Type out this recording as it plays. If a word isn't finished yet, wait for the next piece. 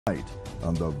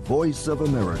On the Voice of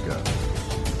America.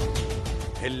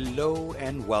 Hello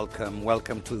and welcome.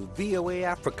 Welcome to VOA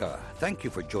Africa. Thank you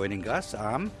for joining us.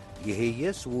 I'm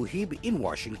Yeheyes Wuhib in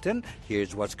Washington.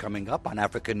 Here's what's coming up on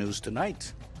Africa News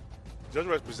Tonight. Just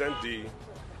represent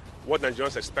what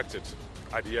Nigerians expected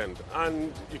at the end.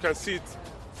 And you can see it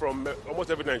from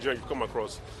almost every Nigerian you come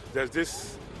across. There's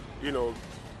this,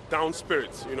 down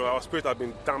spirit. Our spirit has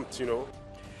been damped,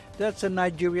 That's a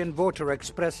Nigerian voter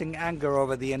expressing anger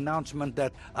over the announcement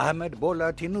that Ahmed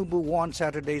Bola Tinubu won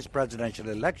Saturday's presidential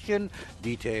election.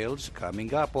 Details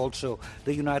coming up. Also,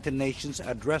 the United Nations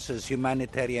addresses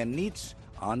humanitarian needs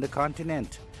on the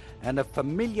continent. And a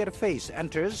familiar face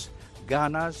enters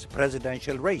Ghana's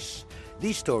presidential race.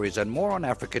 These stories and more on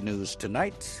Africa News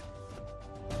Tonight.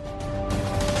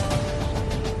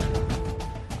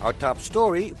 Our top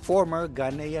story, former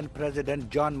Ghanaian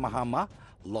President John Mahama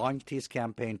launched his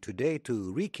campaign today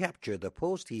to recapture the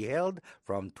post he held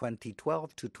from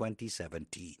 2012 to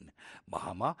 2017.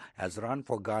 Mahama has run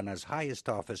for Ghana's highest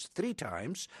office 3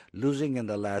 times, losing in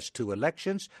the last 2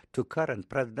 elections to current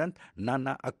President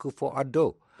Nana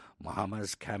Akufo-Addo.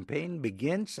 Mahama's campaign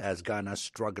begins as Ghana's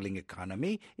struggling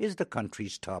economy is the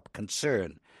country's top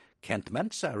concern. Kent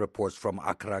Mensah reports from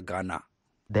Accra, Ghana.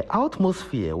 The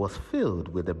atmosphere was filled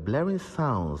with the blaring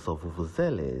sounds of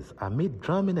vuvuzelas amid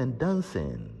drumming and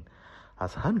dancing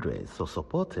as hundreds of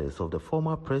supporters of the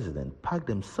former president packed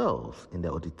themselves in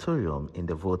the auditorium in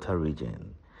the Volta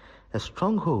region, a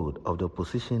stronghold of the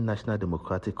opposition National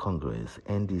Democratic Congress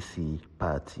 (NDC)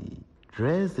 party.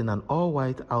 Dressed in an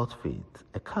all-white outfit,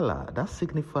 a color that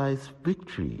signifies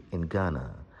victory in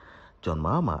Ghana, John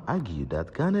Mahama argued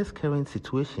that Ghana's current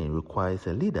situation requires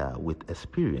a leader with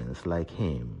experience like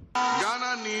him.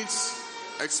 Ghana needs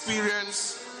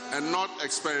experience and not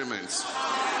experiments.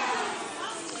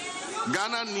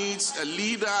 Ghana needs a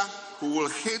leader who will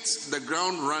hit the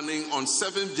ground running on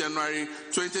 7th January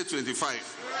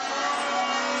 2025.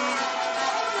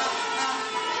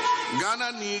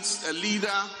 Ghana needs a leader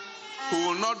who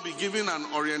will not be given an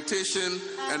orientation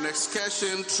and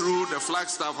excursion through the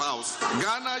Flagstaff House.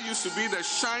 Ghana used to be the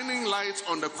shining light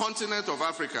on the continent of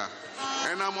Africa,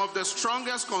 and I'm of the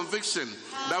strongest conviction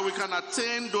that we can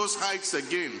attain those heights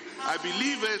again. I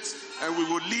believe it, and we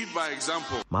will lead by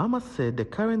example. Mahama said the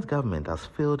current government has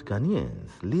failed Ghanaians,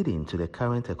 leading to the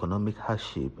current economic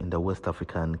hardship in the West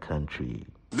African country.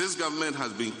 This government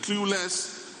has been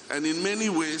clueless and in many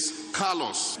ways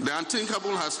callous. The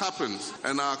unthinkable has happened,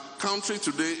 and our country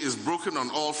today is broken on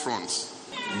all fronts.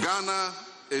 Ghana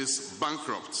is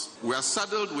bankrupt. We are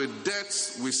saddled with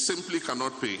debts we simply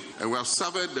cannot pay, and we have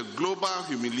suffered the global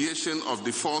humiliation of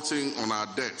defaulting on our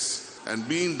debts and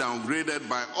being downgraded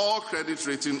by all credit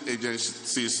rating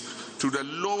agencies to the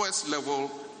lowest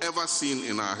level ever seen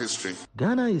in our history.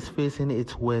 Ghana is facing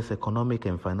its worst economic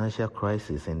and financial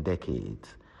crisis in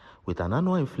decades, with an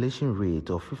annual inflation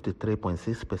rate of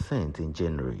 53.6% in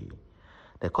January.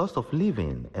 The cost of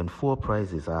living and fuel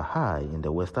prices are high in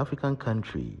the West African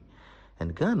country,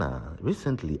 and Ghana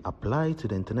recently applied to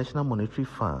the International Monetary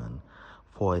Fund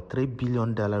for a $3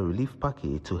 billion relief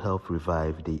package to help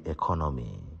revive the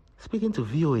economy. Speaking to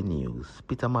VOA News,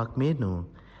 Peter McMahon,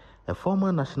 a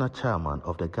former national chairman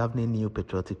of the governing New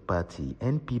Patriotic Party,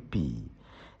 NPP,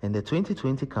 and the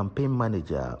 2020 campaign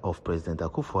manager of President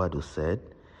Akufo-Addo, said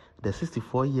the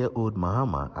 64-year-old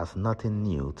Mahama has nothing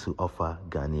new to offer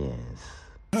Ghanaians.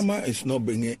 Mahama is not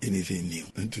bringing anything new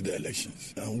into the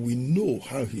elections. And we know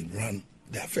how he ran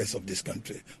the affairs of this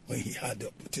country when he had the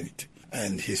opportunity.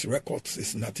 And his records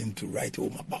is nothing to write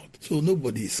home about. So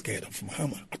nobody is scared of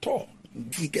Mahama at all.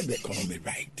 We get the economy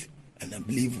right, and I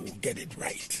believe we'll get it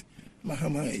right.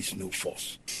 Mahama is no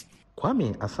force.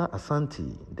 Kwame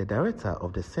Asa-Asante, the director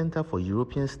of the Center for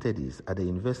European Studies at the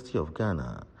University of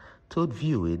Ghana, told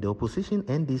VOA the opposition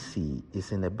NDC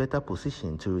is in a better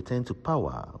position to return to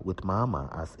power with Mahama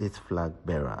as its flag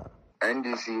bearer.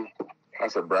 NDC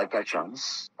has a brighter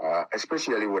chance,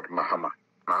 especially with Mahama.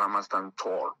 Mahama stands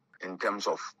tall in terms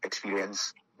of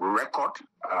experience, record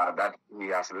that he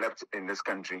has left in this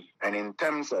country, and in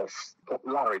terms of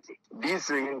popularity. These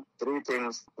three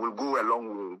things will go a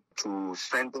long way to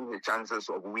strengthen the chances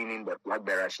of winning the flag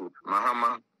bearership.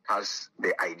 Mahama has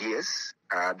the ideas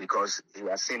because he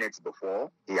has seen it before,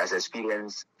 he has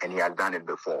experience, and he has done it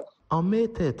before. On May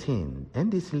 13,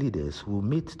 NDC leaders will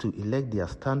meet to elect their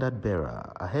standard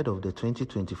bearer ahead of the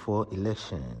 2024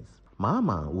 elections.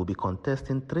 Mahama will be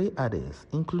contesting 3 others,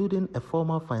 including a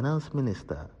former finance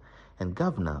minister and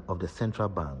governor of the central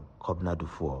bank, Kobna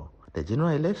Dufour. The general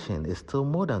election is still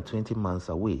more than 20 months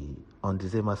away on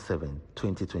December 7,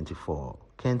 2024.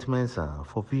 Kent Mensah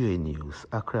for VOA News,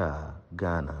 Accra,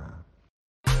 Ghana.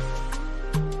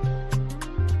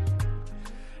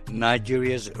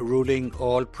 Nigeria's ruling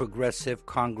All Progressive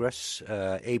Congress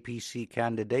APC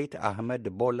candidate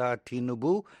Ahmed Bola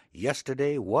Tinubu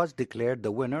yesterday was declared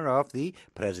the winner of the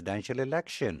presidential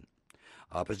election.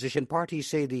 Opposition parties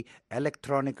say the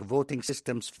electronic voting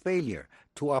system's failure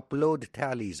to upload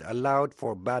tallies allowed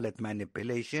for ballot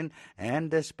manipulation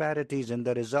and disparities in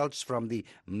the results from the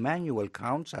manual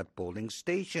counts at polling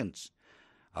stations.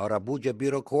 Our Abuja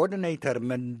Bureau Coordinator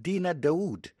Medina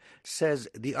Dawood says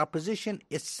the opposition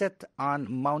is set on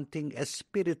mounting a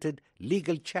spirited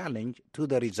legal challenge to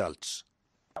the results.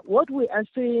 What we are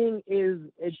seeing is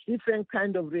a different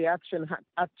kind of reaction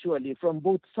actually from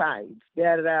both sides.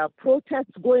 There are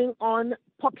protests going on,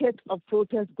 pockets of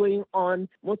protests going on,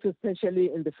 most especially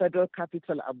in the federal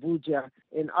capital, Abuja.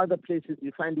 In other places,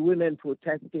 you find women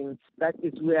protesting. That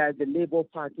is where the Labour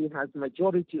Party has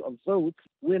majority of votes.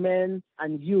 Women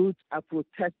and youth are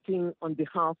protesting on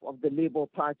behalf of the Labour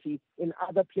Party. In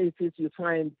other places, you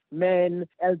find men,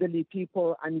 elderly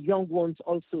people, and young ones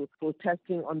also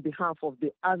protesting on behalf of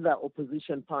the other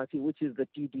opposition party, which is the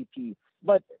PDP.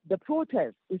 But the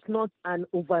protest is not an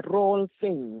overall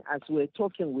thing, as we're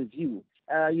talking with you.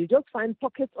 You just find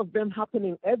pockets of them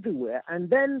happening everywhere. And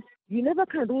then you never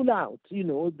can rule out,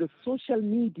 the social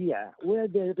media where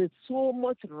there is so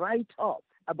much write-up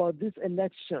about this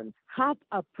election. Half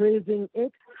are praising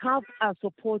it, half are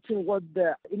supporting what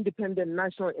the Independent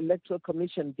National Electoral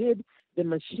Commission did, the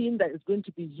machine that is going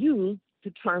to be used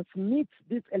to transmit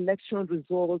these election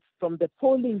results from the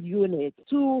polling unit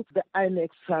to the INEC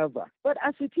server. But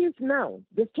as it is now,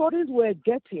 the stories we're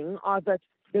getting are that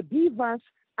the beavers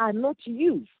are not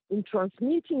used in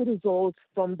transmitting results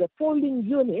from the polling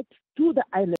unit to the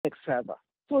INEC server.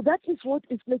 So that is what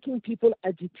is making people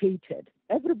agitated.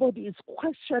 Everybody is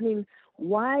questioning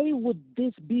why would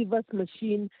this beavers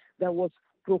machine that was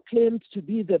proclaimed to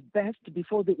be the best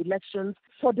before the elections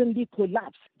suddenly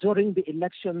collapse during the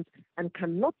elections and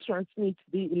cannot transmit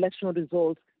the election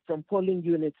results from polling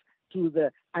units to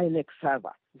the INEC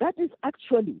server. That is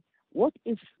actually what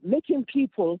is making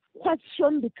people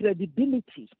question the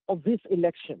credibility of these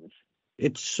elections.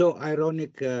 It's so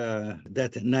ironic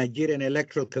that Nigerian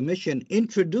Electoral Commission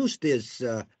introduced this,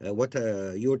 what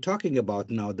you're talking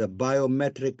about now, the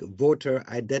biometric voter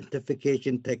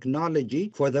identification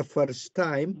technology for the first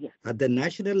time at the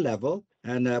national level,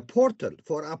 and a portal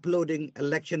for uploading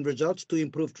election results to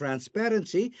improve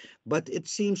transparency, but it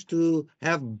seems to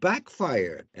have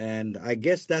backfired. And I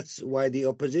guess that's why the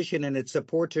opposition and its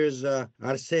supporters are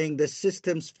saying the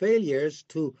system's failures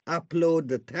to upload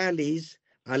the tallies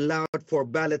allowed for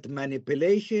ballot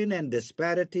manipulation and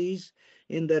disparities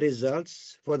in the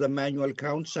results for the manual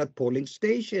counts at polling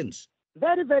stations.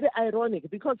 Very, very ironic,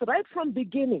 because right from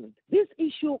beginning, this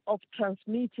issue of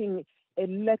transmitting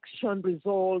election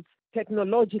results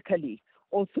technologically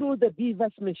or through the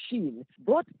beavers machine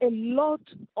brought a lot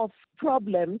of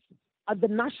problems at the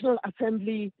National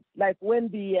Assembly, like when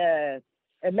the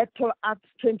Electoral Act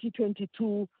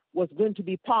 2022 was going to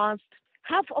be passed.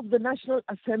 Half of the National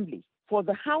Assembly for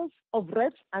the House of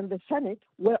Reps and the Senate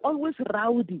were always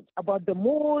rowdy about the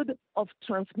mode of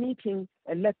transmitting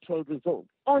electoral results.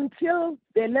 Until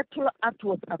the Electoral Act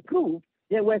was approved,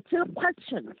 there were still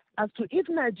questions as to if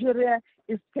Nigeria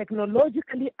is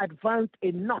technologically advanced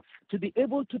enough to be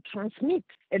able to transmit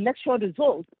election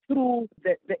results through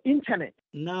the internet.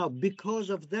 Now, because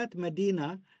of that,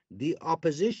 Medina, the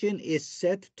opposition is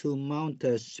set to mount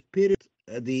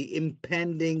the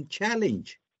impending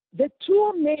challenge. The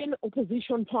two main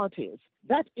opposition parties,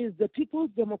 that is the People's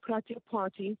Democratic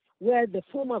Party, where the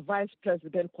former vice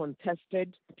president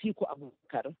contested, Atiku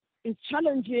Abubakar, is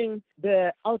challenging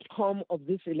the outcome of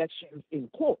this election in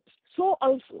court. So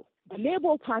also, the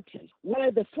Labour Party,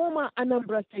 where the former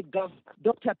Anambra State Governor,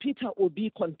 Dr. Peter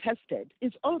Obi, contested,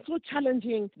 is also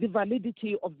challenging the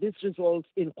validity of these results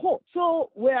in court.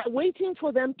 So we're waiting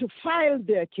for them to file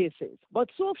their cases. But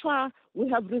so far, we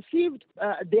have received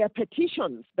their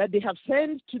petitions that they have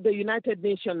sent to the United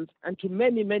Nations and to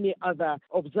many, many other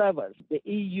observers, the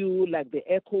EU, like the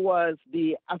ECOWAS,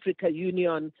 the Africa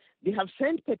Union. They have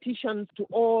sent petitions to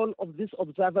all of these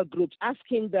observer groups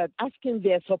asking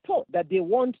their support, that they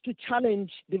want to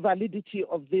challenge the validity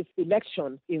of this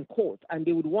election in court, and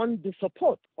they would want the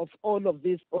support of all of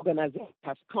these organizations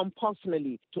to come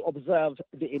personally to observe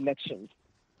the elections.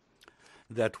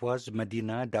 That was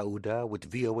Medina Dauda with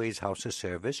VOA's House of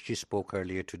Service. She spoke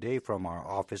earlier today from our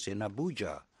office in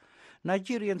Abuja.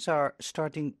 Nigerians are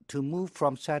starting to move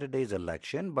from Saturday's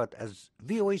election, but as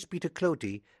VOA's Peter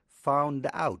Clotey found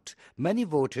out. Many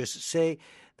voters say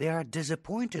they are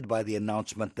disappointed by the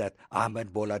announcement that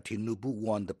Ahmed Bola Tinubu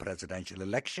won the presidential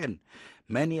election.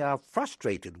 Many are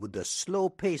frustrated with the slow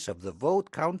pace of the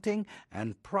vote counting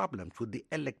and problems with the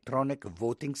electronic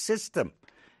voting system.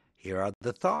 Here are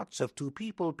the thoughts of two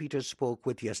people Peter spoke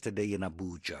with yesterday in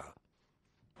Abuja.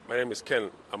 My name is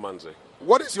Ken Amanze.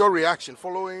 What is your reaction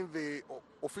following the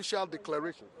official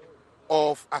declaration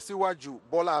of Asiwaju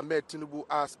Bola Ahmed Tinubu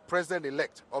as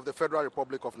president-elect of the Federal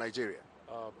Republic of Nigeria?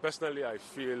 Personally, I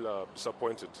feel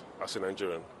disappointed as a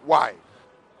Nigerian. Why?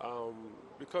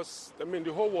 Because,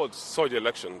 the whole world saw the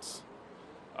elections.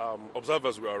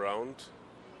 Observers were around.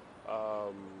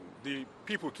 The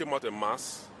people came out en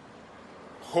masse,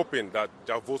 hoping that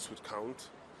their votes would count.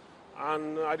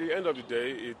 And at the end of the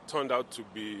day, it turned out to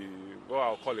be what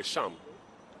I'll call a sham.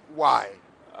 Why?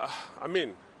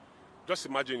 Just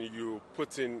imagine you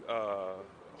put in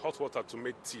hot water to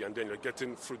make tea and then you're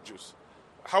getting fruit juice.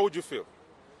 How would you feel?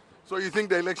 So you think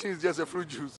the election is just a fruit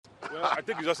juice? Well, I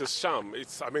think it's just a sham. It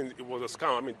was a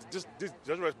scam. This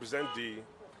doesn't represent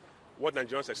what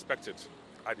Nigerians expected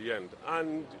at the end.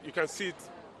 And you can see it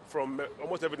from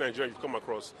almost every Nigerian you come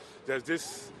across. There's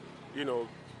this,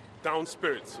 down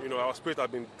spirit. Our spirit has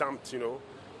been damped,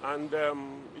 and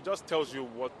it just tells you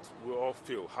what we all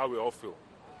feel, how we all feel.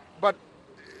 But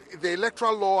the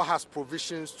electoral law has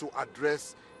provisions to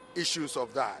address issues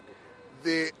of that.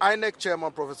 The INEC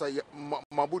chairman, Professor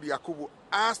Mahmoud Yakubu,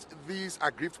 asked these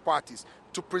aggrieved parties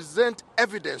to present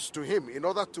evidence to him in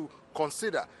order to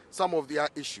consider some of their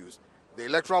issues. The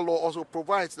electoral law also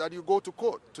provides that you go to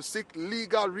court to seek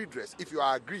legal redress if you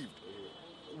are aggrieved.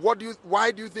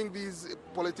 Why do you think these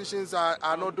politicians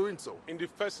are not doing so? In the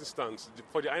first instance,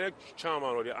 for the INEC chairman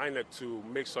or the INEC to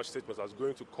make such statements as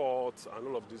going to court and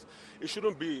all of this, it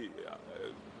shouldn't be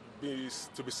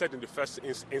to be said in the first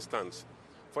instance.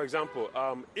 For example,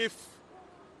 if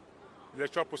the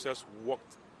electoral process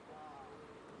worked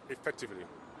effectively,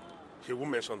 he will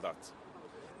mention that.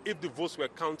 If the votes were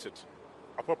counted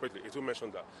appropriately, it will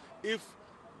mention that. If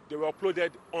they were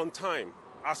uploaded on time,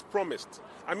 as promised.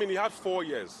 He had 4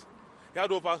 years. He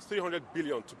had over 300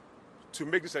 billion to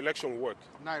make this election work.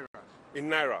 In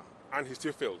Naira, and he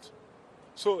still failed.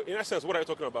 So, in essence, what are you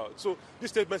talking about? So,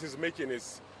 this statement he's making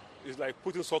is like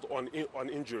putting salt on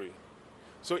injury.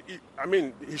 So,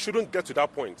 he shouldn't get to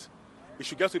that point. He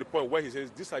should get to the point where he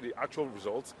says, these are the actual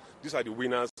results, these are the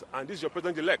winners, and this is your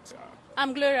president-elect.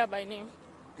 I'm Gloria by name.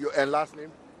 Your last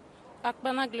name?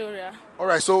 Akbana Gloria. All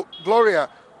right, so, Gloria,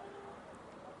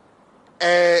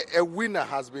 a winner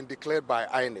has been declared by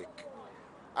INEC.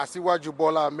 Asiwaju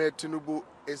Bola Ahmed Tinubu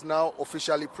is now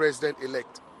officially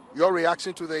president-elect. Your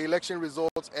reaction to the election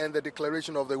results and the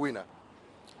declaration of the winner?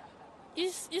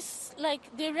 It's like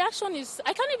the reaction is,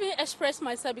 I can't even express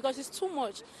myself because it's too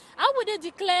much. How would they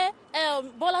declare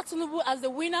Bola Tinubu as the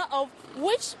winner of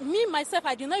which me, myself,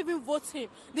 I did not even vote him?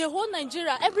 The whole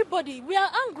Nigeria, everybody, we are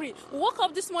angry. We woke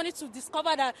up this morning to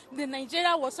discover that the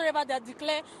Nigeria whatsoever that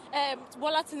declare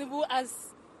Bola Tinubu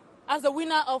as the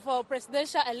winner of a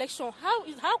presidential election.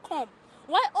 How come?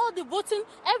 Why all the voting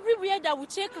everywhere that we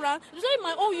check around, in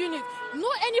my own unit, no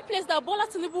any place that Bola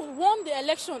Tinubu won the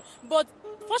election, but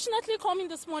fortunately, coming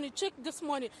this morning, check this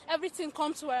morning, everything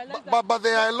comes to our life. But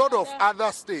there are a lot of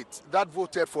other states that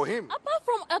voted for him. Apart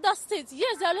from other states,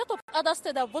 yes, there are a lot of other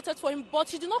states that voted for him, but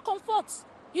he did not come fourth.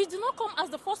 He did not come as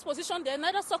the first position, then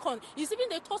neither second. He's even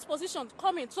the third position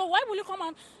coming. So why will you come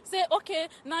and say, okay,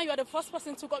 now you are the first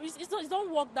person to come? It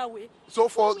don't work that way. So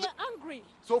we are angry.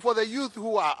 So for the youth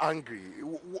who are angry,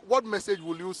 what message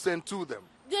will you send to them?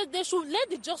 They should let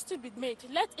the justice be made.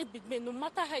 Let it be made, no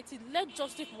matter how it is. Let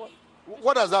justice work.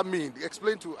 What does that mean?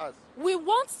 Explain to us. We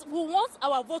want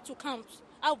our vote to count.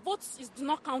 Our vote is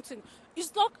not counting.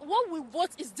 It's not what we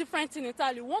vote is different in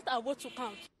Italy. We want our vote to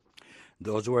count.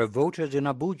 Those were voters in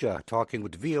Abuja talking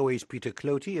with VOA's Peter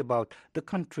Clotey about the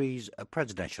country's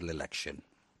presidential election.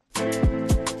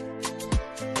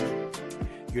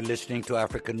 You're listening to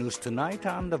Africa News Tonight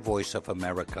on the Voice of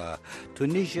America.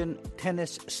 Tunisian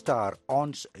tennis star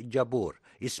Ons Jabeur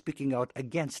is speaking out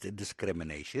against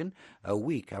discrimination a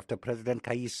week after President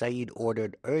Kais Saied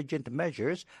ordered urgent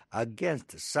measures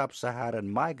against sub-Saharan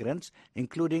migrants,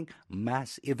 including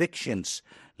mass evictions.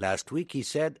 Last week, he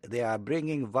said they are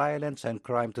bringing violence and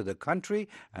crime to the country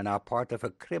and are part of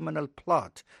a criminal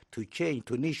plot to change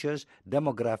Tunisia's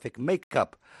demographic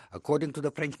makeup. According to the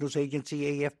French news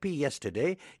agency AFP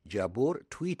yesterday, Jabeur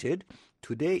tweeted,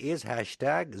 "Today is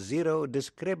 #Zero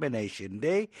Discrimination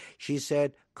Day." She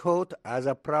said, quote, "As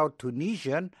a proud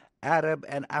Tunisian, Arab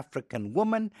and African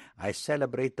woman, I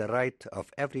celebrate the right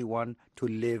of everyone to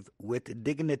live with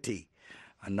dignity."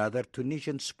 Another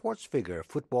Tunisian sports figure,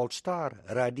 football star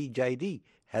Radi Jaidi,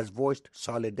 has voiced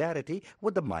solidarity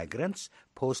with the migrants,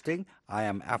 posting, "I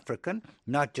am African,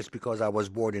 not just because I was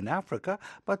born in Africa,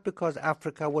 but because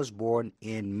Africa was born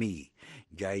in me."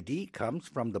 Jaidi comes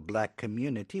from the black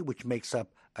community, which makes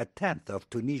up a tenth of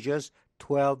Tunisia's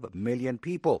 12 million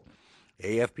people.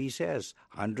 AFP says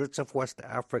hundreds of West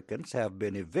Africans have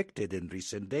been evicted in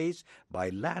recent days by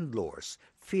landlords,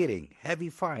 fearing heavy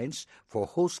fines for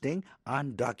hosting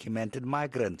undocumented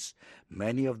migrants.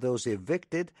 Many of those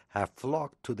evicted have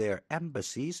flocked to their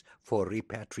embassies for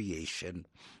repatriation.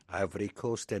 Ivory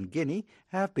Coast and Guinea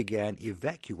have begun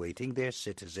evacuating their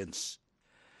citizens.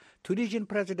 Tunisian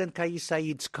President Kais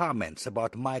Saied's comments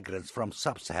about migrants from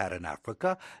sub-Saharan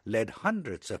Africa led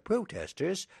hundreds of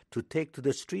protesters to take to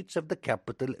the streets of the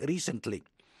capital recently.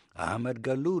 Ahmed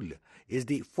Galoul is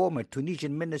the former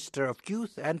Tunisian Minister of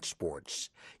Youth and Sports.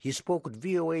 He spoke with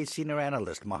VOA senior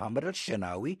analyst Mohamed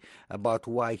Al-Shanawi about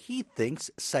why he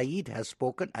thinks Saied has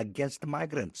spoken against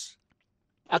migrants.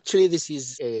 Actually, this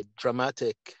is a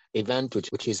dramatic event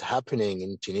which is happening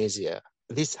in Tunisia.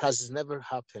 This has never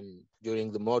happened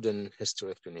during the modern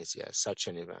history of Tunisia, such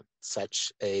an event,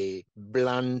 such a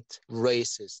blunt,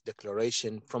 racist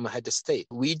declaration from a head of state.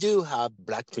 We do have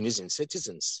black Tunisian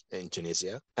citizens in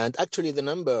Tunisia, and actually the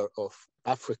number of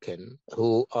African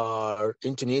who are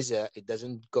in Tunisia, it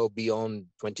doesn't go beyond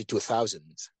 22,000.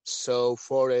 So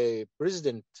for a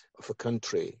president of a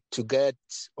country to get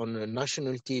on a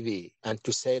national TV and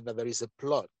to say that there is a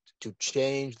plot to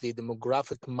change the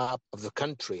demographic map of the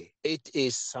country, it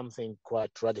is something quite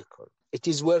radical. It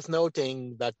is worth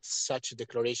noting that such a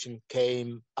declaration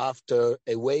came after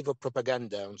a wave of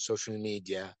propaganda on social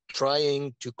media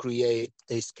trying to create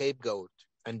a scapegoat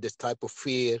and this type of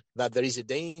fear that there is a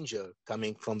danger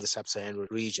coming from the sub-Saharan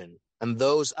region. And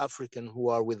those African who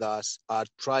are with us are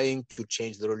trying to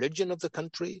change the religion of the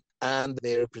country, and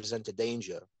they represent a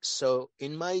danger. So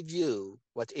in my view,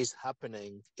 what is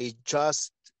happening is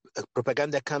just a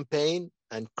propaganda campaign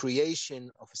and creation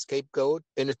of a scapegoat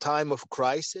in a time of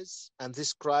crisis. And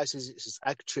this crisis is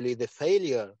actually the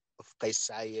failure of Kais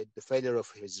Saied, the failure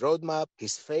of his roadmap,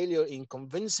 his failure in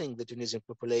convincing the Tunisian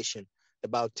population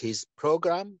about his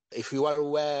program. If you are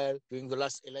aware, during the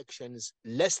last elections,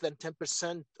 less than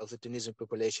 10% of the Tunisian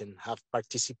population have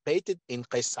participated in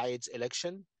Kais Saied's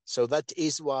election. So that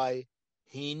is why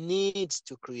he needs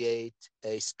to create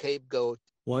a scapegoat.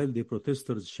 While the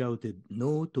protesters shouted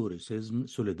no to racism,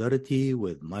 solidarity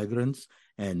with migrants,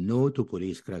 and no to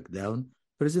police crackdown,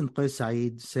 President Kais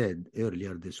Saied said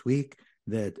earlier this week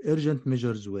that urgent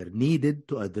measures were needed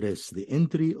to address the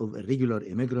entry of irregular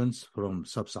immigrants from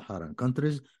sub-Saharan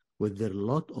countries with their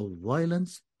lot of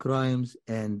violence, crimes,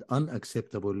 and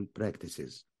unacceptable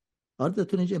practices. Are the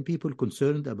Tunisian people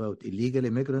concerned about illegal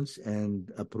immigrants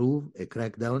and approve a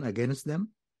crackdown against them?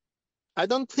 I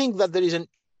don't think that there is an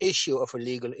issue of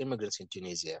illegal immigrants in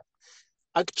Tunisia.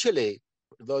 Actually,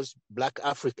 those black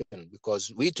African,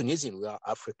 because we Tunisians, we are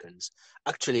Africans.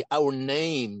 Actually, our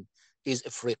name is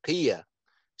Afriqiya.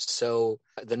 So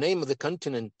the name of the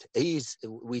continent is,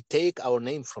 we take our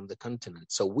name from the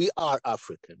continent. So we are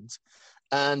Africans,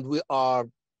 and we are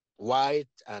white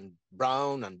and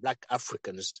brown and black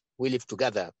Africans. We live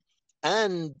together.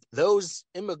 And those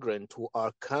immigrants who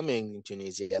are coming in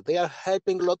Tunisia, they are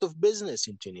helping a lot of business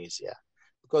in Tunisia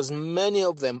because many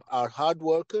of them are hard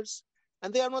workers,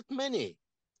 and they are not many.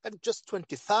 And just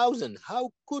 20,000.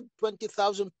 How could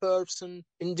 20,000 person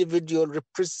individual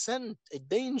represent a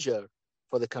danger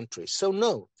for the country? So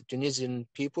no, the Tunisian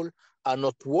people are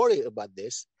not worried about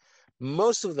this.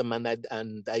 Most of them,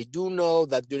 and I do know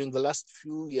that during the last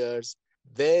few years,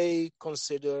 they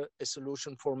consider a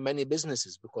solution for many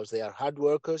businesses because they are hard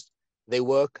workers, they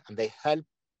work and they help,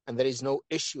 and there is no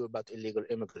issue about illegal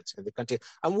immigrants in the country.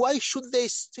 And why should they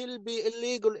still be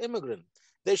illegal immigrants?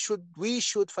 We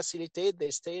should facilitate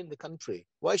their stay in the country.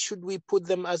 Why should we put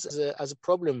them as a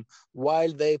problem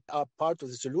while they are part of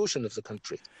the solution of the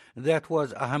country? That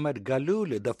was Ahmed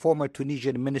Galoul, the former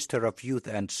Tunisian Minister of Youth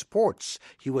and Sports.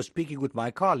 He was speaking with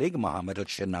my colleague Mohamed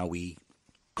Al-Shanawi.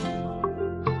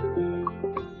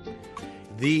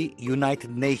 The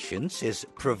United Nations is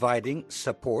providing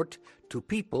support to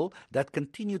people that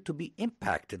continue to be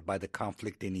impacted by the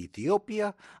conflict in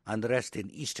Ethiopia, unrest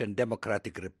in Eastern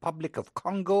Democratic Republic of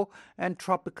Congo, and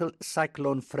Tropical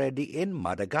Cyclone Freddy in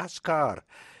Madagascar.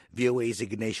 VOA's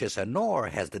Ignatius Anor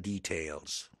has the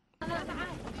details.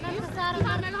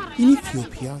 In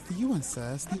Ethiopia, the UN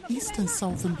says the eastern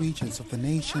southern regions of the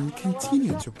nation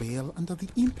continue to reel under the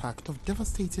impact of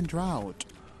devastating drought.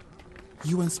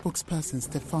 UN spokesperson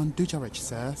Stefan Dujarric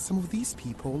says some of these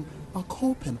people are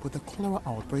coping with the cholera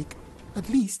outbreak. At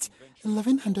least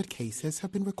 1,100 cases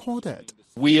have been recorded.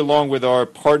 We, along with our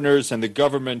partners and the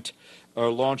government,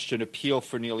 launched an appeal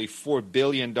for nearly $4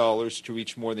 billion to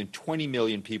reach more than 20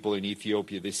 million people in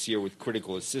Ethiopia this year with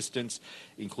critical assistance,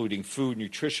 including food,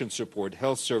 nutrition support,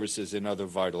 health services, and other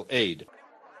vital aid.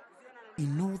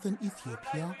 In northern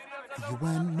Ethiopia, the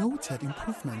UN noted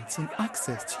improvements in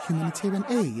access to humanitarian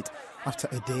aid after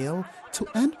a deal to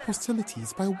end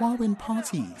hostilities by warring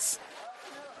parties.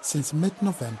 Since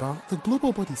mid-November, the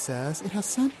global body says it has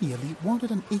sent nearly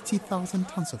 180,000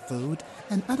 tons of food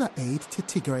and other aid to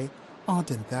Tigray,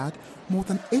 adding that more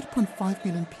than 8.5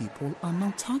 million people are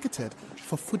now targeted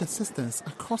for food assistance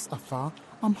across Afar,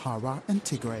 Amhara and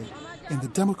Tigray. In the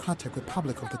Democratic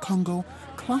Republic of the Congo,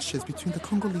 clashes between the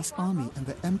Congolese army and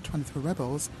the M23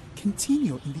 rebels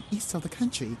continue in the east of the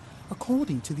country,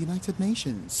 according to the United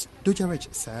Nations.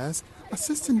 Dujarric says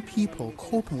assisting people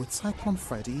coping with Cyclone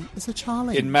Freddy is a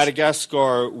challenge. In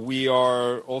Madagascar, we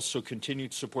are also continuing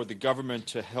to support the government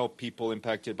to help people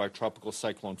impacted by Tropical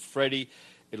Cyclone Freddy.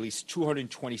 At least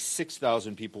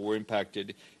 226,000 people were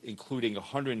impacted, including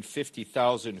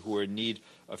 150,000 who are in need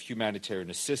of humanitarian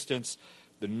assistance.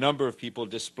 The number of people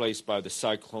displaced by the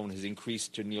cyclone has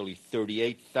increased to nearly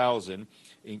 38,000,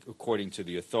 according to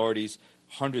the authorities.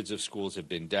 Hundreds of schools have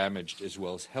been damaged, as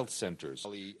well as health centers.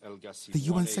 The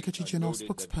UN Secretary General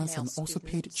spokesperson also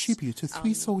paid tribute to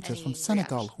 3 soldiers from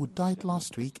Senegal who died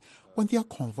last week when their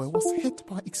convoy was hit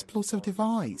by explosive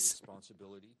device.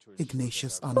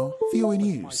 Ignatius Ano, VOA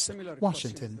News,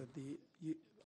 Washington.